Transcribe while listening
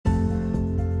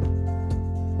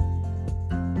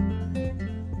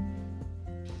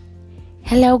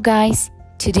Hello guys,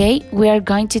 today we are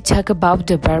going to talk about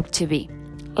the verb to be.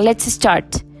 Let's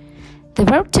start. The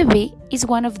verb to be is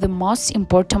one of the most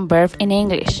important verbs in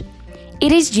English.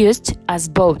 It is used as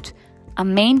both a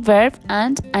main verb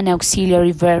and an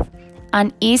auxiliary verb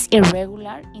and is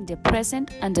irregular in the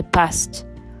present and the past.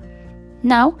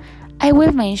 Now, I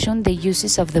will mention the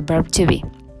uses of the verb to be.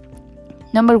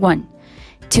 Number 1.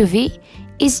 To be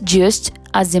is used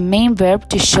as the main verb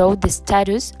to show the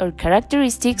status or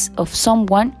characteristics of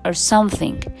someone or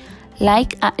something,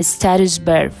 like a status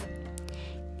verb.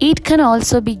 It can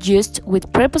also be used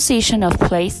with preposition of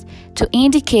place to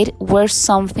indicate where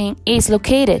something is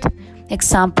located.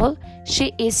 Example,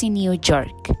 she is in New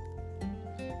York.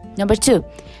 Number 2.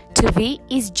 To be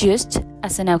is used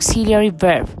as an auxiliary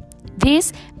verb.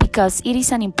 This because it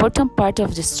is an important part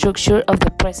of the structure of the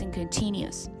present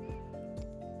continuous.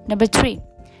 Number 3.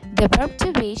 The verb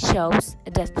to be shows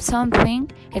that something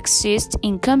exists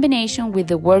in combination with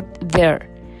the word there,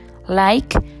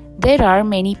 like there are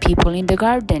many people in the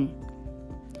garden.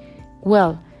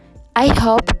 Well, I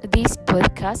hope this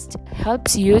podcast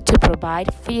helps you to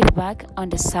provide feedback on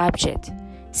the subject.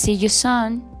 See you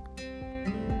soon.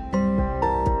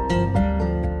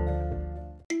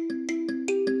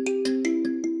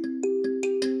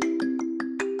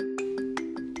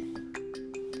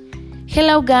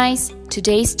 Hello guys,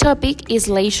 today's topic is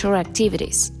leisure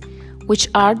activities, which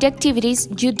are the activities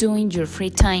you do in your free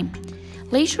time.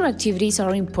 Leisure activities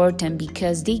are important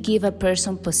because they give a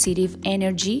person positive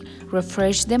energy,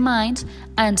 refresh the mind,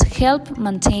 and help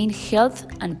maintain health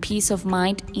and peace of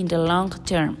mind in the long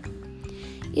term.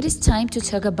 It is time to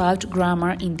talk about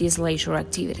grammar in these leisure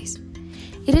activities.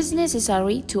 It is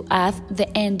necessary to add the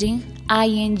ending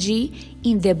ing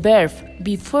in the verb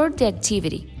before the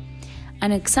activity.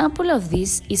 An example of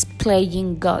this is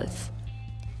playing golf,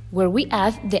 where we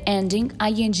add the ending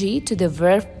ing to the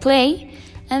verb play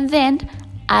and then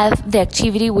add the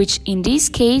activity, which in this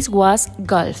case was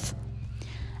golf.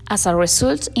 As a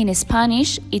result, in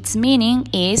Spanish, its meaning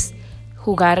is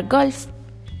jugar golf.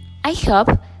 I hope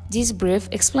this brief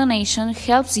explanation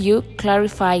helps you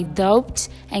clarify doubts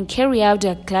and carry out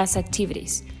the class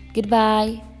activities.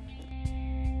 Goodbye.